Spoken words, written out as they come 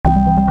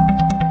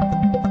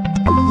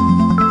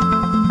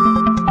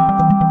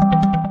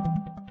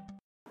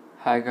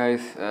Hi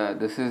guys,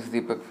 this is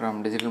Deepak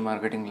from Digital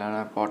Marketing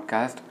Learner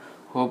podcast.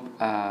 Hope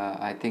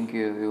I think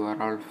you are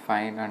all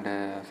fine and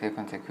safe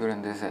and secure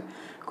in this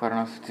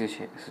corona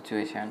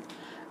situation.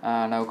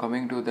 Now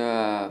coming to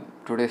the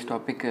today's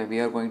topic, we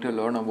are going to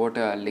learn about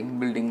link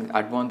building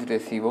advanced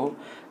SEO.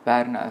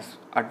 Where in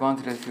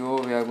advanced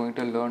SEO we are going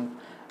to learn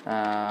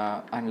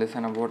and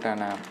listen about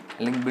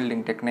link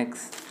building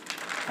techniques.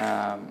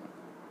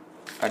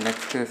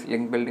 Next is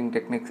link building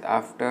techniques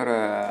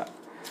after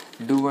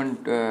do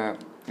and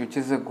which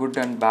is a good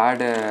and bad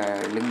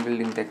link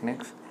building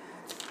techniques,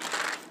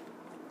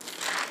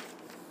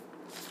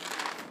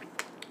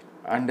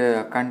 and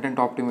content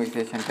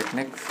optimization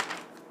techniques,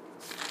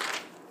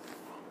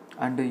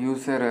 and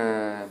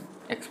user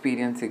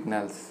experience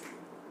signals.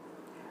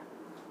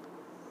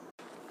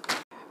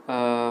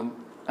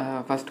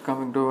 First,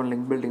 coming to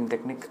link building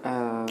technique.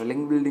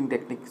 Link building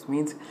techniques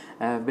means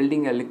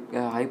building a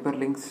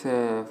hyperlinks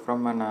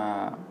from an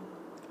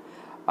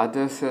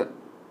others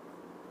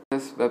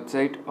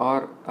website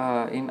or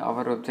in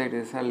our website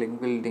is a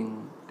link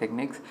building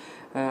techniques.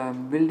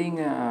 Building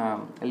a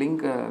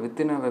link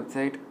within a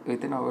website,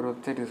 within our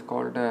website is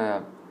called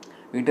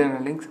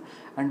internal links,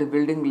 and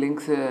building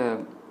links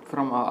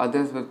from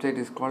others website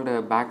is called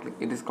a backlink.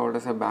 It is called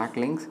as a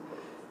backlinks.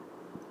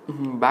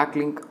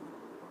 Backlinks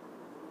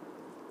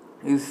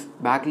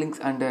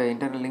and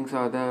internal links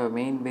are the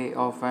main way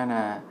of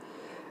an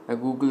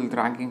Google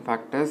ranking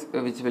factors,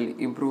 which will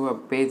improve a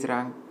page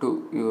rank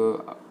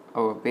to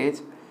our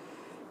page.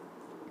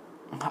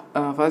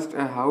 First,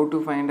 how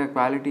to find a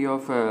quality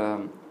of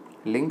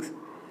links,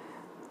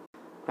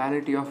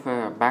 quality of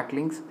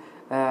backlinks.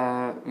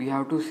 We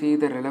have to see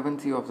the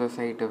relevancy of the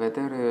site,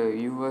 whether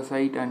your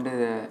site and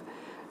the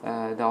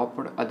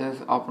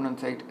others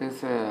opponent site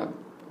is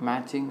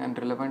matching and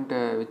relevant,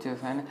 which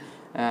is an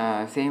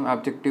same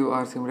objective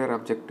or similar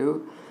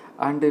objective,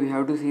 and we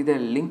have to see the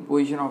link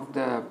position of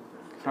the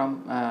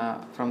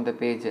from the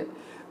page,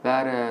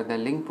 where the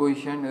link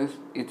position is,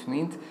 it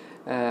means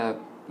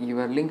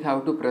your link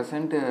have to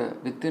present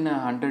within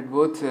 100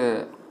 words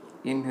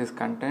in his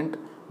content,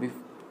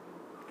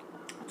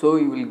 so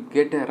you will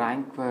get a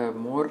rank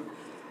more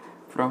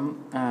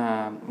from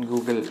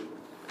Google.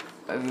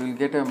 You will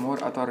get a more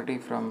authority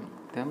from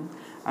them,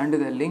 and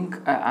the link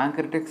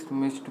anchor text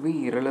must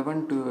be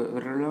relevant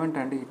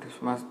and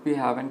it must be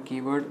have a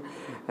keyword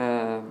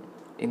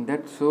in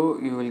that, so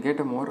you will get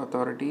a more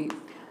authority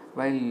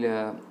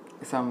while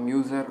some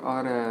user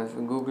or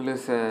Google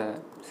is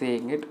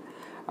saying it.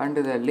 And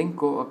the link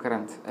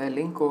co-occurrence.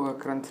 Link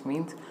co-occurrence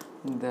means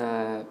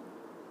the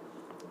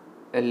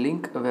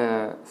link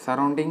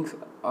surroundings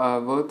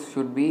words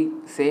should be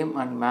same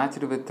and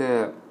matched with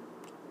the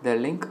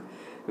link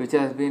which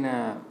has been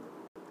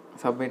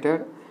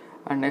submitted.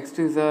 And next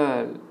is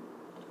the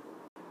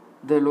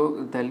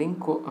link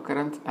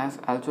co-occurrence, as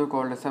also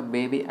called as a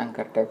baby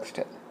anchor text.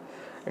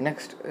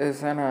 Next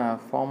is a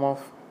form of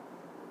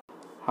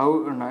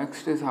how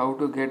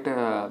to get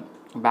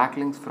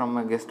backlinks from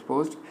a guest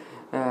post,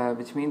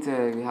 which means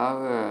we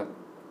have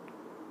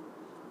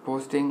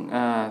posting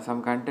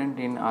some content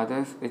in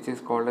others, which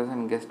is called as a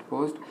guest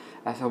post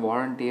as a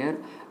volunteer,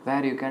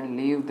 where you can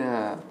leave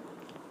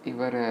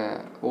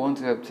your own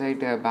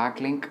website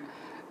backlink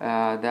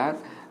there.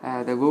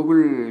 The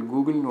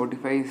Google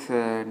notifies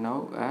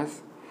now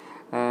as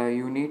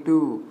you need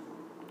to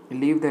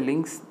leave the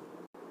links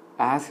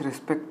as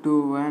respect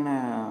to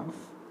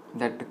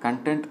that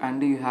content,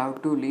 and you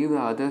have to leave the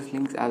others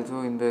links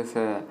also in this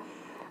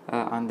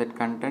on that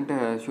content.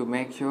 Should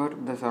make sure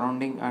the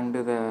surrounding and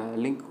the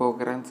link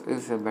concurrence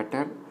is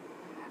better.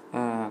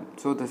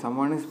 So the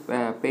someone is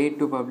paid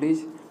to publish.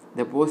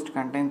 The post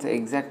contains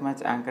exact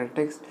match anchor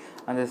text,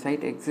 and the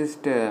site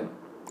exists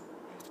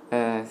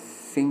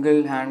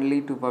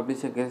single-handedly to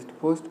publish a guest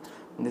post.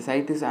 The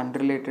site is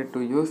unrelated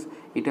to use.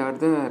 It are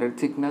the red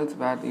signals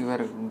where your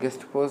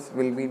guest post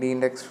will be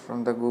de-indexed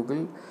from the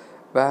Google,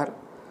 where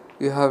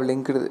you have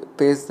linked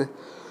paste the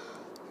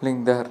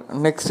link there.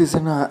 Next is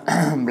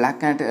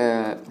black hat.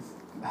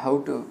 How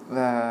to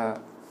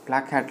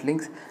black hat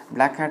links.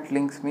 Black hat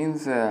links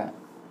means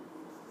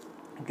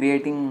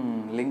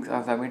creating links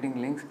or submitting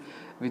links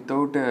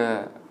without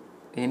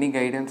any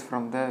guidance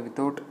from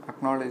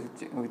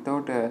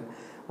without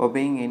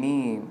obeying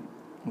any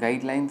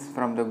guidelines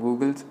from the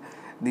Googles.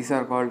 These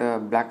are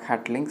called black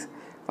hat links.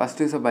 First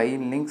is a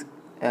buy-in links.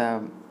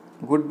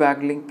 Good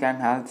backlink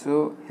can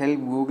also help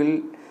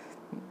Google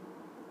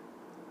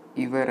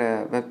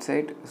your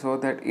website, so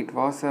that it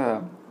was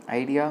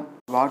idea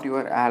what you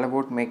are all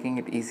about, making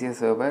it easier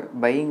server.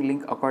 Buying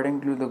link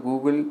according to the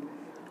Google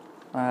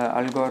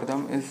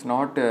algorithm is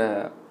not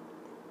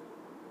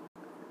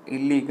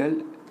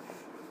illegal.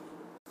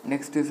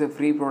 Next is a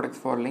free products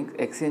for links.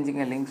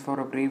 Exchanging a links for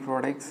a free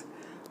products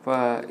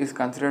is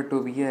considered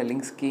to be a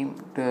link scheme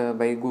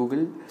by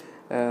Google.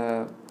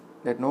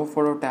 That no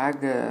follow tag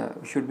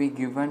should be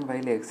given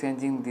while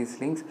exchanging these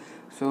links.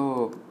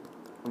 So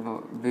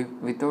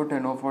without a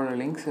no follow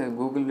links,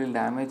 Google will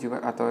damage your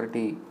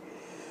authority.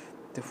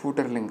 The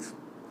footer links.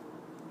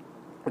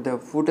 The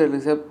footer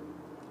is a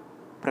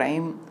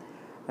prime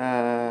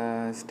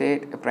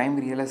prime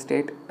real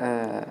estate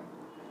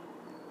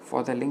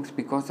for the links,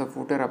 because the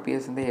footer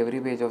appears in the every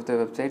page of the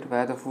website,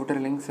 where the footer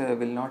links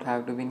will not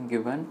have to be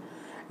given.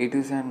 It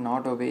is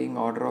not obeying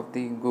order of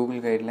the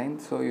Google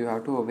guidelines, so you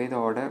have to obey the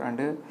order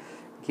and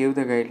give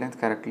the guidelines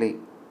correctly.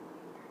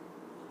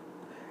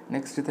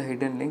 Next is the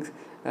hidden links.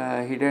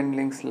 Hidden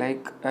links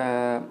like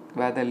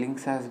where the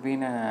links has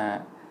been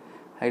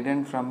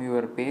hidden from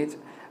your page,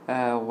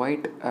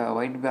 white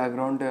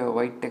background,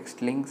 white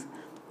text links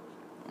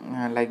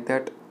like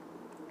that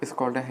is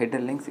called a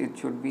hidden links.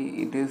 It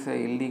is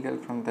illegal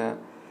from the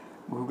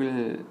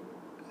Google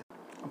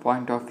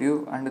point of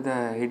view. And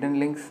the hidden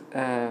links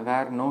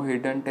where no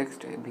hidden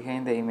text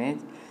behind the image,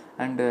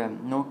 and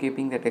no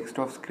keeping the text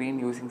off screen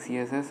using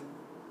CSS,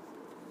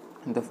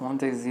 and the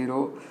font size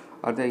 0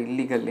 are the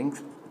illegal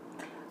links.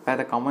 Where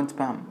the common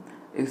spam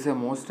is the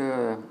most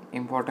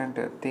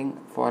important thing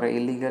for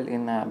illegal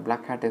in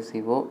black hat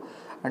SEO.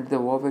 And the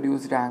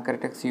overused anchor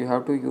text, you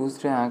have to use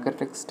the anchor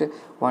text,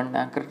 one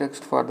anchor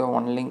text for the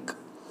one link,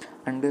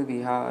 and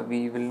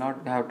we will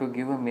not have to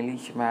give a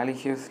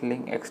malicious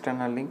link,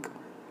 external link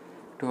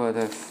to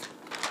others.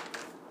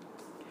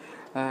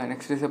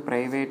 Next is a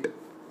private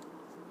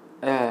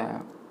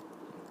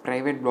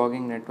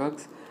blogging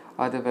networks,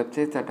 or the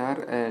websites that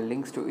are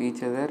links to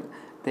each other.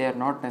 They are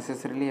not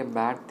necessarily a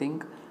bad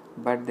thing,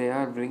 but they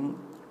are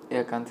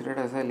considered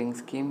as a link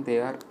scheme. They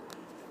are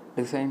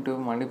designed to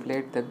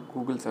manipulate the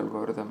Google's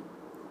algorithm.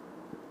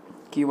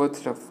 Keyword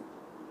stuff.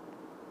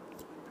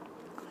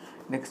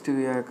 Next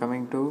we are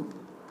coming to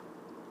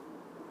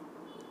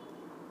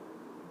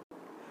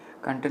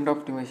content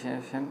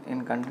optimization.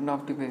 In content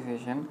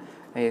optimization,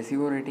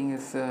 SEO rating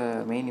is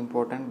main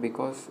important,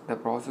 because the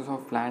process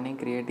of planning,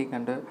 creating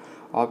and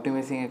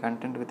optimizing a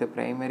content with a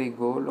primary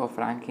goal of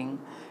ranking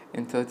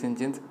in search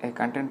engines. A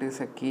content is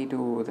a key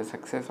to the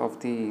success of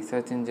the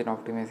search engine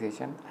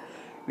optimization.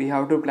 We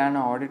have to plan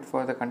an audit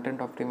for the content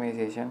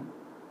optimization,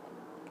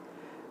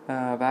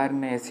 where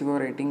in SEO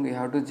rating we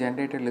have to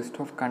generate a list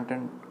of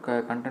content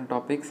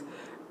topics,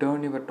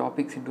 turn your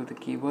topics into the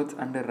keywords,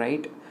 and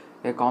write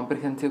a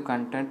comprehensive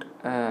content.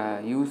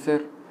 Use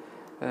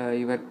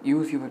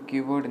your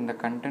keyword in the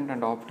content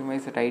and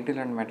optimize the title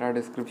and meta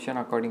description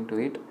according to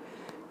it.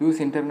 Use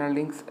internal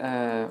links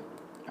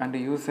and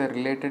use a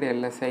related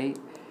LSI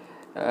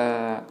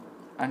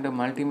and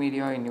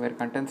multimedia in your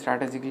content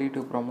strategically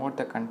to promote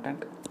the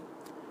content.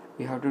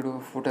 We have to do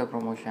footer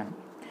promotion.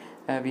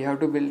 We have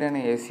to build an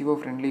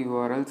SEO friendly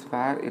URLs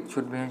where it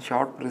should be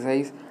short,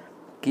 precise,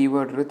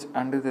 keyword rich,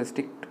 and the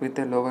stick with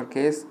a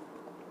lowercase.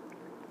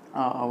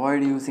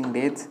 Avoid using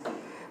dates,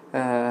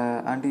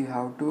 and you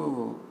have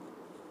to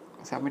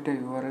submit a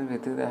URL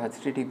with the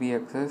HTTP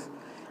access,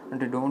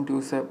 and don't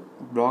use a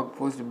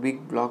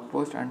big blog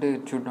post, and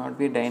it should not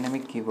be a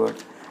dynamic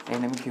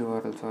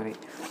URL. Sorry.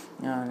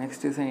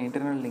 Next is an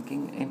internal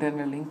linking.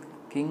 Internal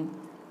linking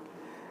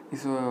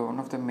is one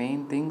of the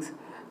main things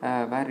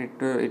where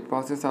it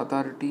passes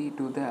authority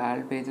to the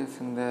all pages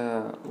in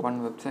the one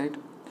website,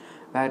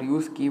 where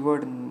use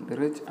keyword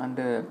rich and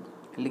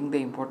link the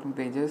important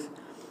pages.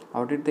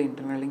 Audit the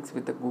internal links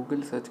with the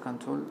Google Search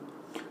Console.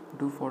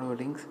 Do follow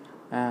links.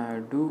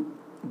 Do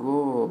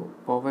go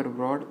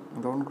overbroad,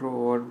 don't go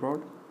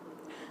overbroad.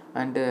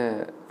 And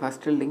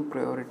first link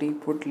priority,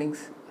 put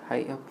links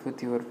high up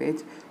with your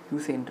page.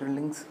 Use internal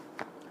links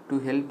to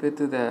help with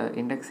the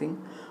indexing.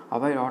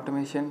 Avoid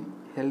automation,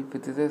 help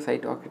with the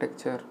site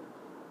architecture.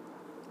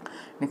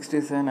 Next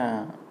is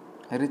an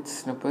rich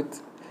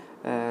snippets.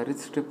 Rich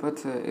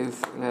snippets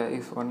is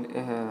one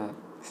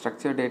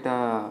structured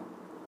data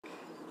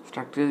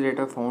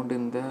found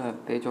in the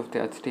page of the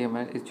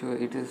HTML.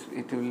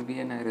 It will be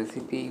a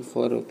recipe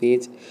for a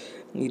page.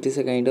 It is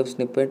a kind of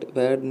snippet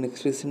where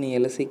next is an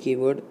LSI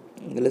keyword.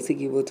 LSI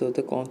keywords are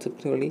the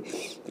conceptually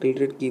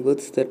related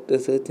keywords that the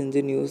search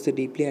engine use to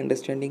deeply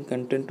understanding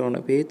content on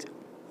a page.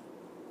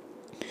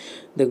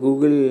 The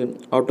Google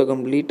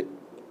autocomplete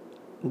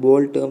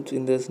bold terms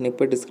in the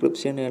snippet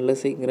description,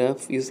 LSI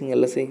graph. Using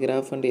LSI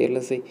graph and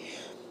LSI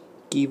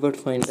keyword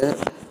finder,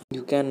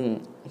 you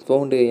can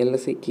find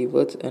LSI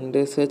keywords and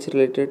search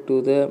related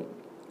to the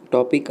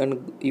topic,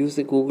 and use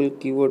the Google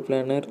keyword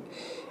planner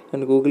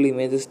and Google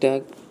images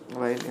tag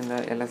while in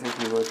the LSI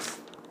keywords.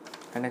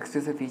 And next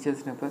is the feature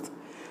snippets.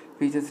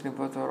 Feature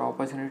snippets are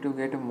opportunity to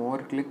get more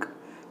click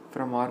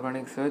from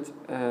organic search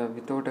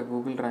without a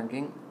Google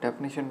ranking.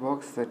 Definition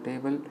box, the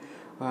table,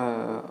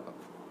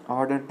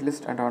 ordered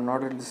list and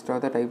unordered list are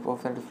the type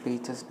of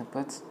feature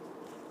snippets.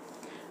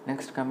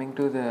 Next, coming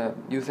to the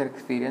user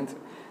experience.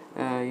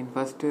 In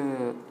first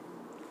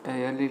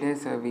early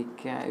days, we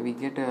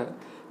get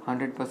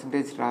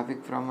 100%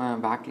 traffic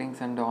from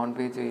backlinks and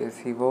on-page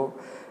SEO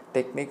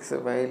techniques,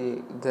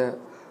 while the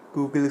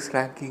Google is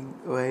ranking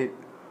while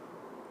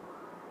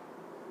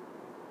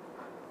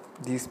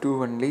these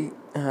two only.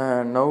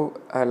 Now,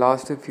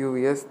 last few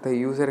years, the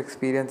user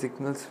experience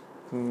signals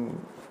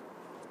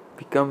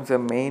becomes a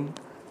main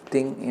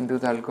thing into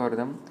the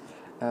algorithm,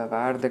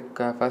 where the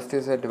first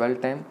is a dwell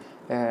time.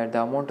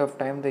 The amount of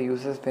time the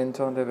user spends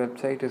on the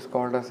website is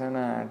called as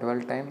an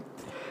dwell time.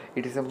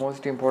 It is the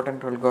most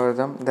important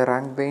algorithm. The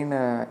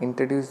RankBain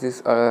introduced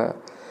this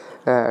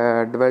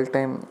dwell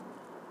time.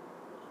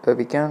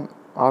 We can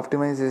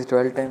optimize this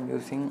dwell time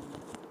using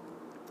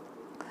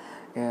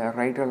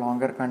write a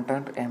longer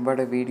content, embed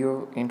a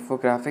video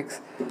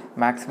infographics,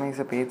 maximize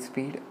the page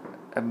speed,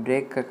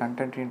 break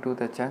content into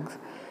the chunks,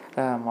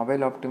 mobile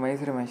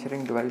optimized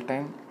measuring dwell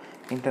time,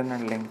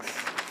 internal links.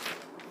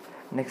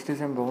 Next is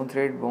a bounce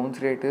rate.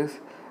 Bounce rate is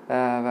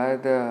where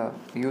the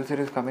user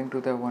is coming to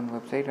the one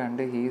website and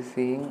he is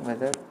seeing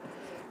whether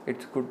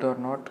it's good or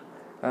not.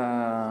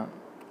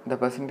 The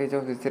percentage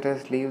of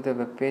visitors leave the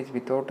web page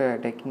without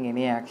taking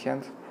any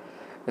actions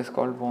is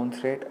called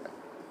bounce rate,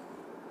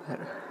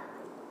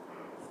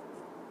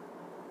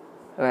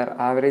 where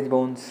average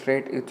bounce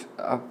rate is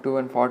up to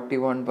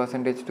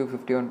 41% to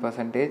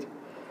 51%.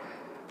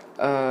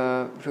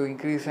 To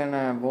increase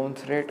an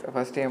bounce rate,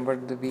 first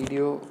embed the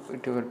video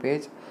to your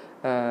page.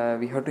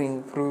 We have to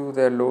improve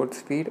the load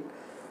speed,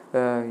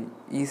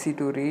 easy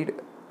to read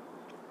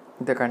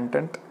the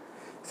content,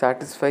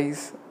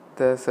 satisfies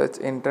the search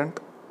intent,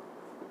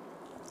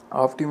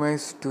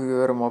 optimize to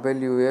your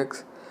mobile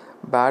UX,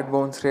 bad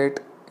bounce rate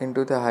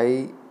into the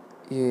high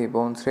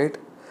bounce rate,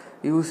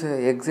 use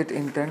exit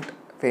intent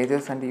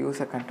pages and use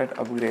content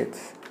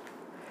upgrades.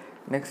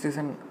 Next is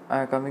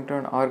coming to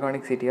an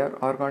organic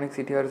CTR. Organic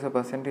CTR is a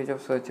percentage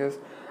of searches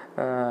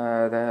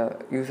the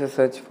users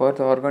search for.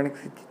 The organic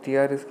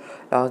CTR is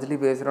largely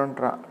based on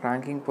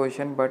ranking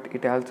position, but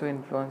it also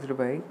influenced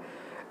by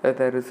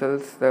the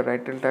results, the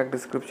title tag,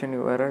 description,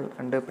 URL,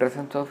 and the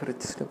presence of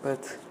rich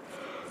snippets.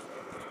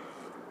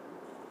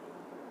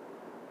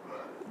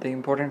 The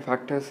important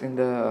factors in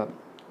the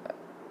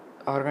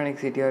organic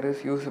CTR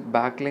is use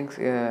backlinks.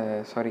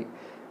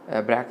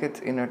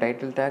 Brackets in a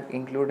title tag,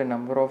 include a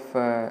number of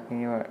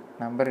in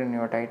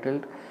your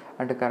title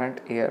and the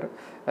current year.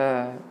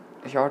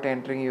 Short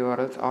entering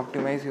URLs,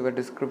 optimize your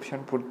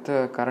description, put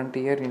the current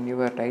year in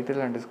your title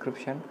and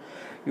description,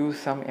 use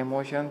some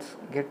emotions,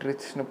 get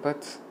rich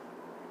snippets.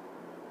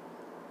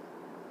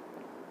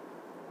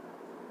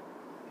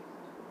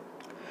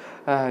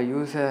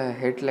 Use a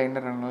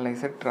headliner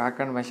analyzer, track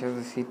and measure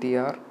the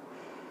CTR,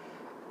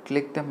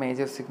 click the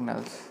major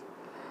signals.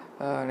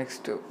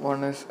 Next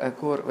one is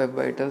core web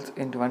vitals.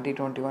 In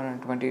 2021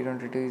 and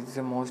 2022 is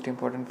the most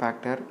important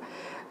factor,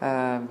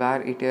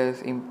 where it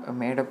is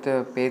made up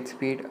the page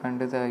speed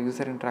and the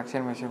user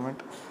interaction measurement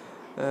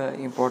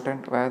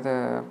important, where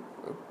the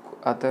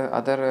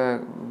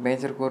other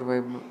major core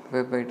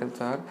web vitals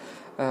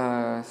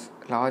are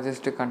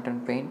largest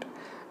content paint.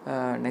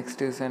 Next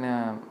is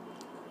an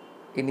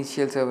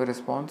initial server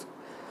response,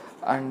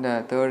 and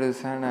third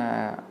is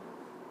an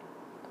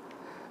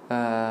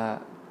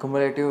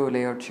cumulative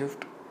layout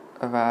shift.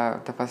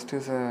 The first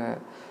is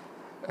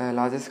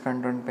largest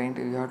content paint.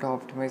 You have to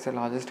optimize the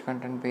largest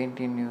content paint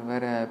in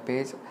your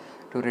page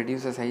to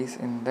reduce the size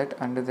in that.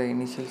 And the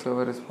initial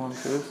server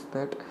response is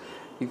that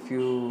if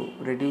you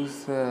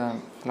reduce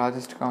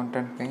largest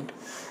content paint,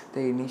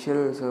 the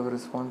initial server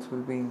response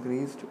will be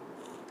increased.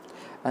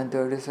 And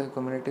third is a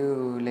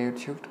cumulative layout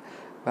shift,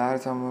 where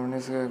someone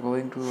is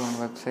going to one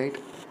website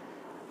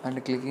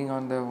and clicking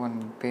on the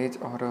one page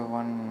or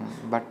one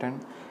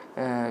button.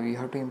 We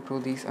have to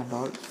improve these and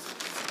all.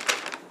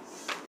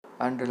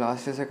 And the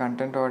last is a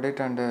content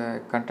audit and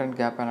content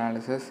gap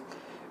analysis.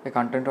 A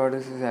content audit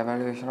is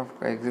evaluation of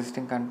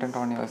existing content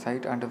on your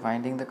site and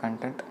finding the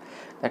content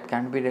that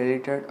can be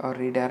deleted or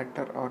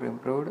redirected or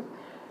improved.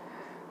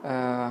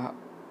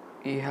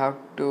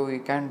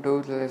 You can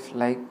do this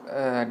like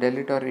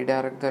delete or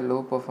redirect the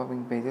low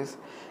performing pages,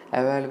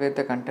 evaluate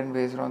the content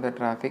based on the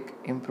traffic,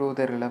 improve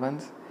the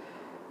relevance,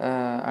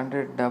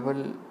 and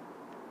double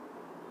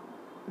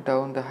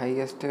down the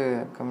highest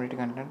community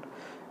content,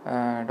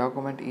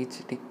 document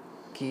each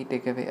key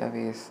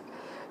takeaways.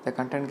 The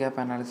content gap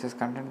analysis.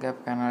 Content gap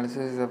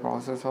analysis is the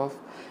process of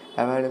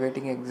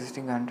evaluating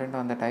existing content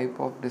on the type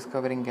of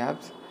discovering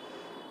gaps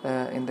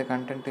in the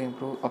content to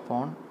improve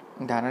upon.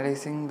 The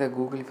analyzing the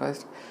Google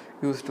first,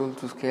 use tools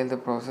to scale the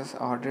process,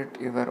 audit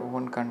your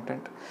own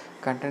content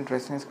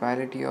freshness,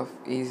 quality of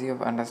easy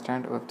of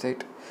understand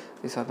website.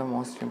 These are the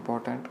most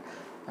important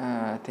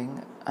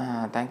thing.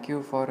 Thank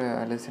you for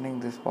listening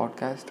this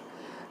podcast.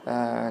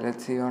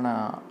 Let's see you on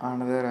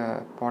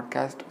another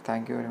podcast.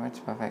 Thank you very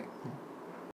much. Bye bye.